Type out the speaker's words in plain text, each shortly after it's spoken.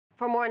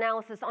For more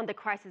analysis on the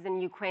crisis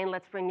in Ukraine,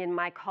 let's bring in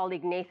my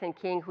colleague Nathan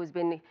King, who's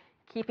been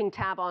keeping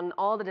tab on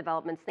all the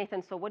developments.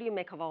 Nathan, so what do you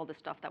make of all the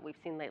stuff that we've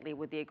seen lately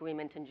with the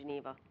agreement in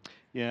Geneva?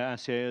 Yeah,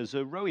 Asya, as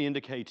Rowie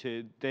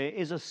indicated, there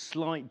is a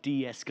slight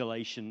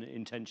de-escalation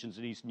in tensions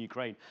in eastern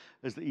Ukraine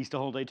as the Easter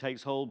holiday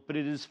takes hold, but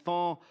it is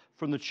far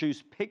from the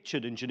truce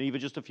pictured in Geneva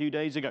just a few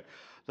days ago.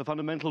 The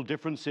fundamental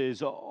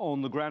differences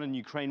on the ground in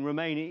Ukraine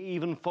remain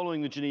even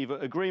following the Geneva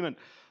agreement.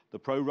 The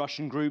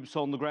pro-Russian groups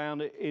on the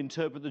ground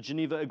interpret the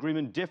Geneva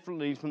agreement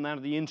differently from that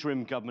of the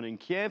interim government in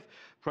Kiev.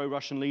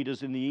 Pro-Russian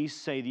leaders in the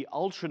east say the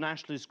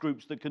ultra-nationalist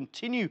groups that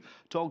continue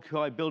to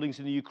occupy buildings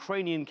in the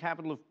Ukrainian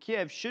capital of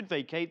Kiev should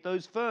vacate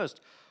those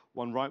first.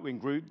 One right-wing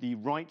group, the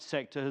Right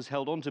Sector, has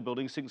held on to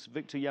buildings since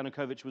Viktor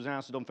Yanukovych was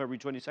ousted on February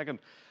 22nd,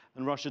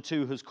 and Russia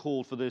too has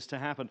called for this to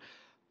happen.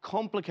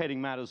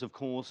 Complicating matters, of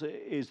course,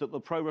 is that the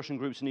pro-Russian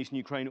groups in eastern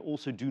Ukraine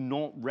also do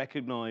not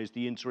recognize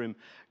the interim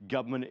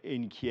government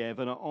in Kiev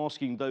and are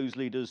asking those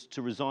leaders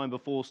to resign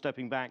before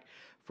stepping back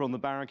from the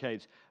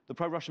barricades. The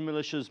pro-Russian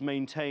militias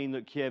maintain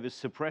that Kiev is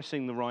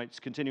suppressing the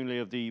rights continually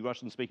of the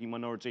Russian-speaking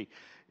minority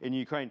in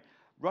Ukraine.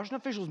 Russian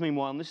officials,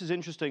 meanwhile, and this is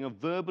interesting, are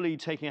verbally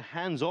taking a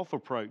hands-off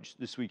approach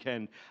this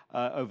weekend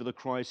over the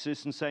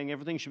crisis and saying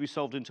everything should be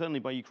solved internally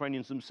by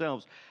Ukrainians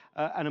themselves.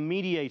 And a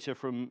mediator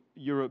from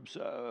Europe's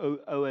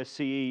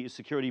OSCE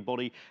security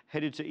body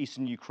headed to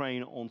eastern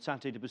Ukraine on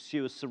Saturday to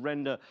pursue a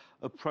surrender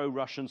of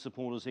pro-Russian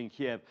supporters in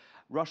Kiev.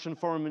 Russian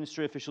foreign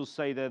ministry officials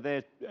say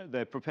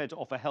they're prepared to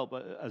offer help,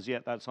 but as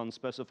yet that's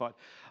unspecified.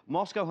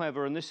 Moscow,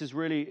 however, and this is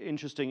really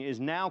interesting, is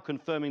now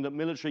confirming that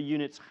military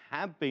units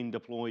have been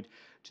deployed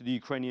to the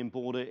Ukrainian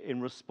border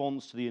in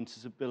response to the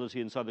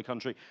instability inside the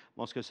country.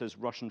 Moscow says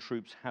Russian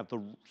troops have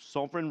the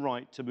sovereign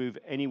right to move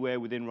anywhere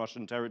within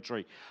Russian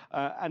territory.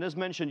 And as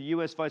mentioned,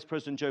 US Vice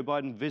President Joe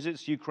Biden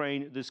visits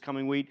Ukraine this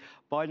coming week.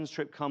 Biden's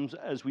trip comes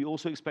as we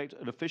also expect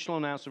an official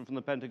announcement from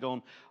the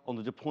Pentagon on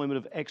the deployment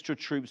of extra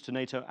troops to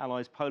NATO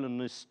allies Poland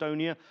and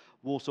Estonia.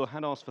 Warsaw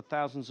had asked for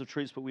thousands of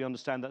troops, but we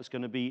understand that's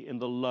going to be in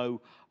the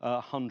low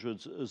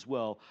hundreds as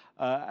well.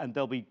 And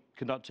they'll be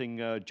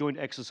conducting joint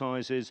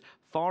exercises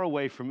far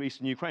away from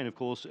eastern Ukraine, of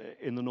course,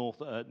 in the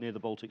north near the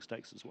Baltic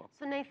states as well.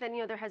 So Nathan,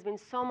 there has been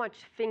so much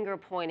finger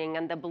pointing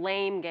and the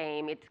blame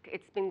game.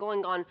 It's been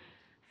going on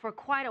for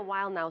quite a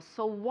while now.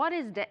 So what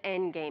is the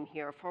end game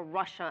here for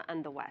Russia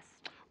and the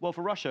West? Well,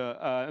 for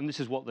Russia, and this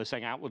is what they're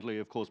saying outwardly,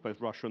 of course,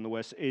 both Russia and the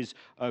West, is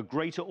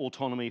greater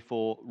autonomy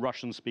for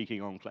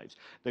Russian-speaking enclaves.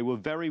 They were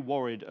very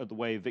worried at the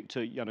way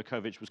Viktor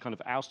Yanukovych was kind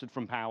of ousted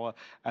from power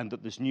and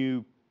that this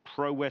new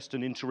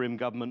pro-Western interim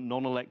government,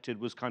 non-elected,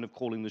 was kind of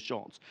calling the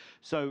shots.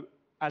 So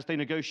as they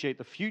negotiate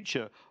the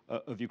future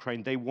of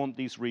Ukraine, they want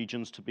these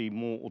regions to be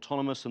more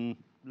autonomous. And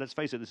let's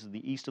face it, this is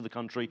the east of the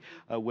country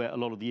where a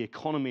lot of the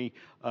economy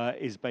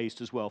is based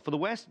as well. For the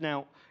West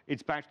now,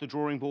 it's back to the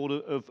drawing board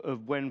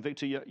of when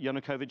Viktor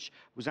Yanukovych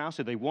was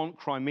ousted. They want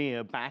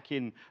Crimea back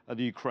in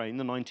the Ukraine,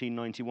 the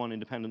 1991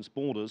 independence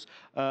borders,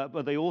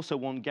 but they also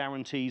want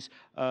guarantees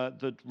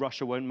that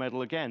Russia won't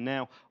meddle again.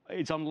 Now,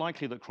 it's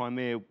unlikely that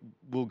Crimea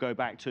will go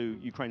back to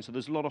Ukraine, so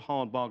there's a lot of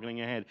hard bargaining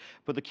ahead.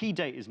 But the key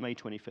date is May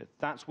 25th.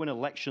 That's when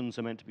elections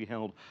are meant to be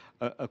held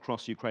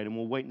across Ukraine, and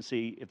we'll wait and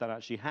see if that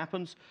actually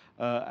happens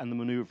and the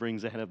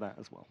maneuverings ahead of that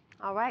as well.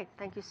 All right.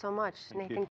 Thank you so much, Nathan.